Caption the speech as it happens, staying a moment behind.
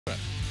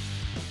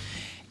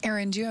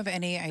Aaron, do you have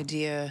any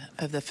idea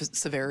of the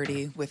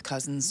severity with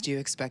Cousins? Do you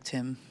expect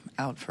him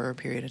out for a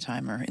period of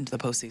time or into the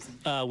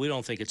postseason? We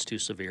don't think it's too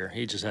severe.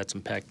 He just had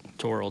some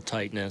pectoral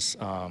tightness.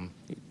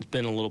 It's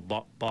been a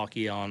little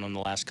balky on him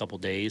the last couple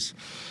days.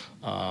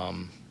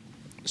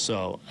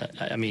 So,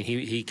 I mean,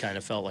 he kind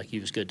of felt like he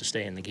was good to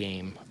stay in the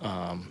game.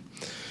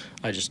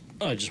 I just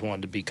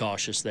wanted to be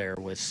cautious there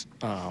with,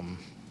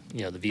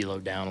 you know, the velo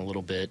down a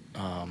little bit.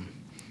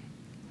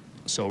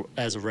 So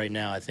as of right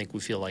now, I think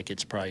we feel like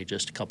it's probably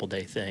just a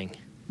couple-day thing.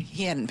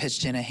 He hadn't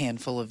pitched in a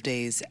handful of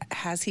days.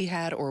 Has he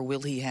had or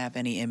will he have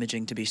any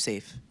imaging to be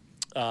safe?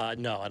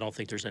 No, I don't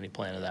think there's any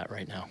plan of that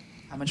right now.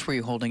 How much were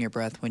you holding your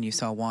breath when you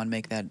saw Juan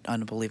make that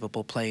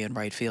unbelievable play in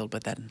right field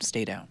but then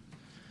stay down?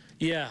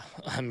 Yeah,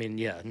 I mean,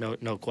 yeah,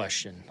 no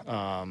question.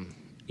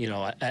 You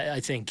know, I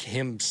think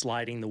him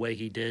sliding the way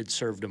he did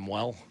served him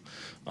well.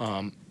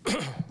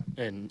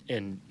 And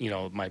you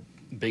know, my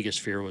biggest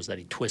fear was that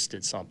he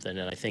twisted something,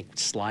 and I think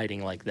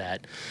sliding like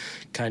that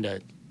kind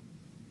of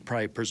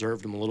probably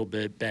preserved him a little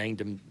bit,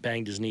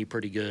 banged his knee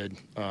pretty good.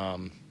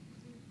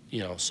 You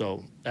know,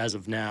 so as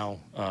of now,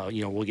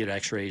 you know, we'll get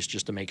x-rays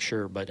just to make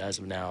sure, but as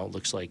of now, it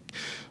looks like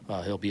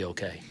he'll be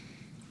okay.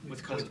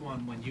 With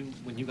Juan,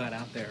 when you got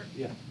out there,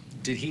 yeah,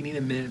 did he need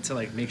a minute to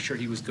like make sure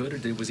he was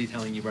good, or was he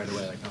telling you right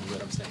away like, I'm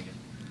good, I'm staying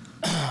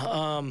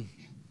in?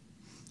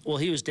 Well,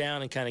 he was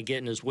down and kind of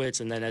getting his wits,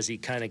 and then as he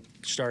kind of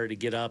started to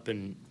get up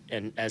and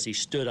as he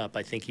stood up,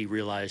 I think he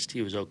realized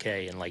he was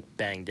okay and like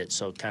banged it.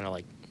 So kind of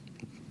like,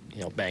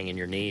 you know, banging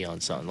your knee on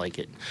something like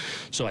it.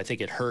 So I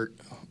think it hurt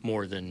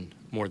more than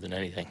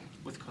anything.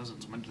 With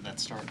Cousins, when did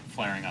that start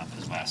flaring up?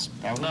 His last?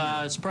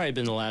 It's probably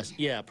been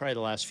probably the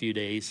last few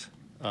days.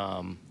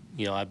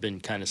 You know, I've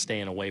been kind of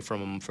staying away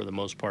from him for the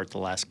most part the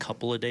last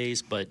couple of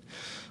days, but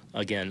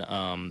again,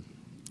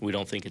 we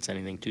don't think it's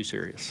anything too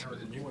serious.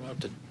 You went out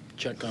to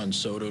check on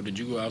Soto. Did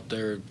you go out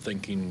there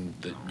thinking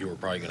that you were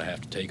probably going to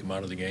have to take him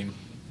out of the game?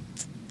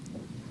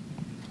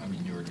 I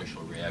mean, your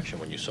initial reaction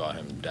when you saw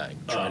him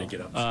trying to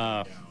get up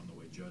down the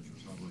way Judge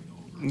was huddling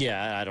over.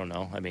 Yeah, I don't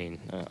know. I mean,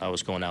 I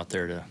was going out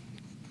there to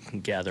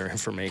gather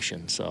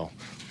information, so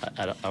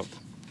I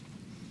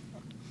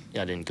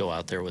didn't go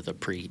out there with a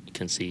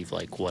preconceived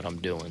like what I'm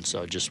doing.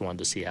 So I just wanted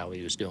to see how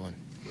he was doing.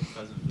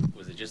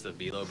 Was it just the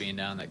velo being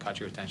down that caught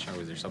your attention, or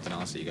was there something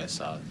else that you guys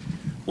saw?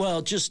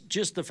 Well,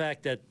 just the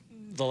fact that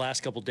the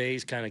last couple of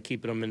days kind of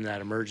keeping him in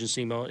that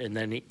emergency mode, and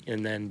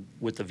then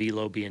with the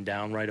velo being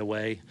down right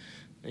away.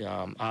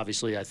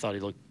 Obviously, I thought he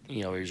looked,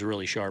 you know, he was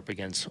really sharp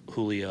against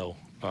Julio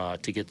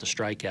to get the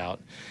strikeout.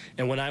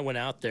 And when I went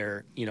out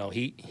there, you know,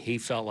 he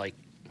felt like,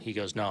 he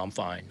goes, no, I'm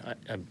fine.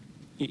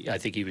 I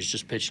think he was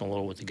just pitching a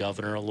little with the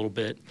governor a little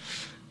bit,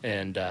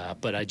 and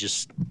but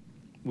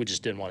we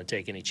just didn't want to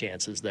take any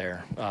chances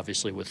there.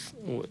 Obviously, with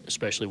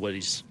especially what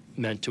he's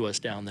meant to us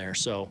down there.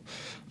 So,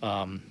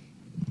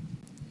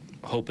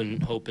 hoping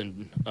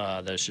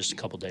that it's just a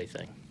couple-day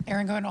thing.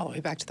 Aaron, going all the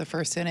way back to the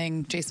first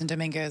inning, Jasson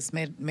Domínguez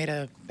made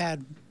a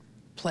bad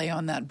play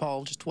on that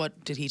ball. Just what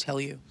did he tell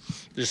you?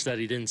 Just that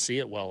he didn't see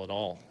it well at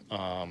all.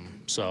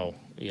 So,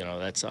 you know,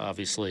 that's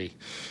obviously,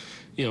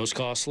 you know, it's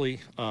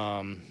costly.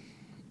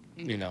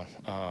 You know,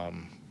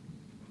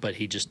 but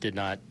he just did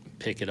not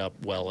pick it up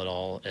well at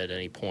all at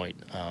any point.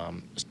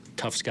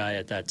 Tough sky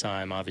at that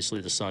time. Obviously,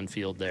 the sun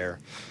field there,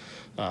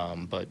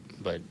 but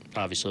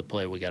obviously a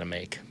play we got to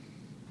make.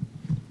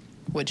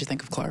 What'd you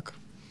think of Clark?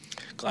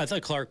 I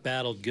thought Clark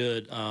battled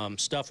good.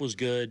 Stuff was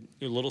good.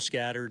 A little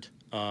scattered.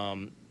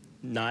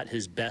 Not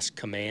his best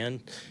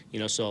command. You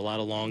know, so a lot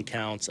of long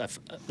counts.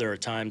 There are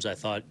times I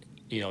thought,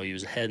 you know, he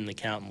was ahead in the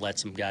count and let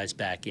some guys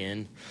back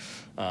in.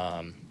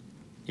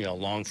 You know,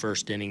 long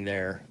first inning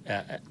there,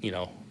 you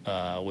know,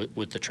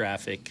 with the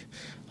traffic.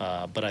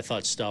 But I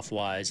thought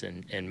stuff-wise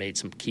and made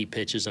some key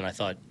pitches, and I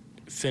thought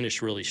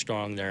finished really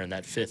strong there in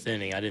that fifth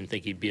inning. I didn't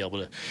think he'd be able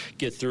to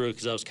get through it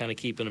because I was kind of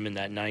keeping him in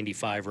that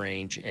 95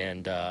 range,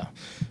 and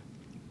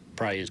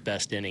probably his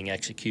best inning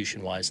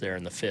execution-wise there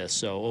in the fifth.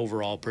 So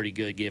overall, pretty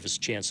good. Gave us a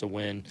chance to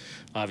win.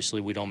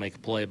 Obviously, we don't make a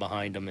play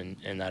behind him,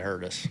 and that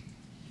hurt us.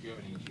 Do you have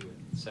any issue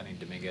with sending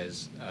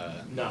Domínguez?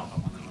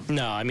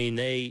 No, I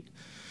mean,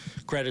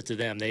 credit to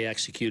them. They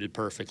executed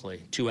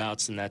perfectly. 2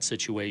 outs in that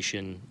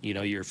situation. You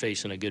know, you're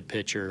facing a good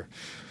pitcher.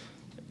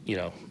 You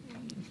know,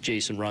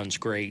 Jasson runs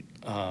great.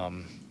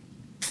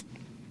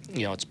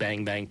 You know, it's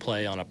bang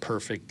play on a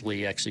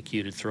perfectly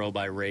executed throw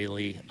by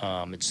Rayleigh.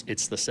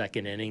 It's the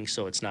second inning,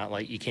 so it's not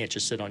like you can't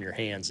just sit on your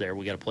hands there.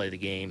 We got to play the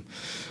game.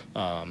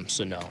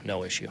 So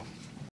no issue.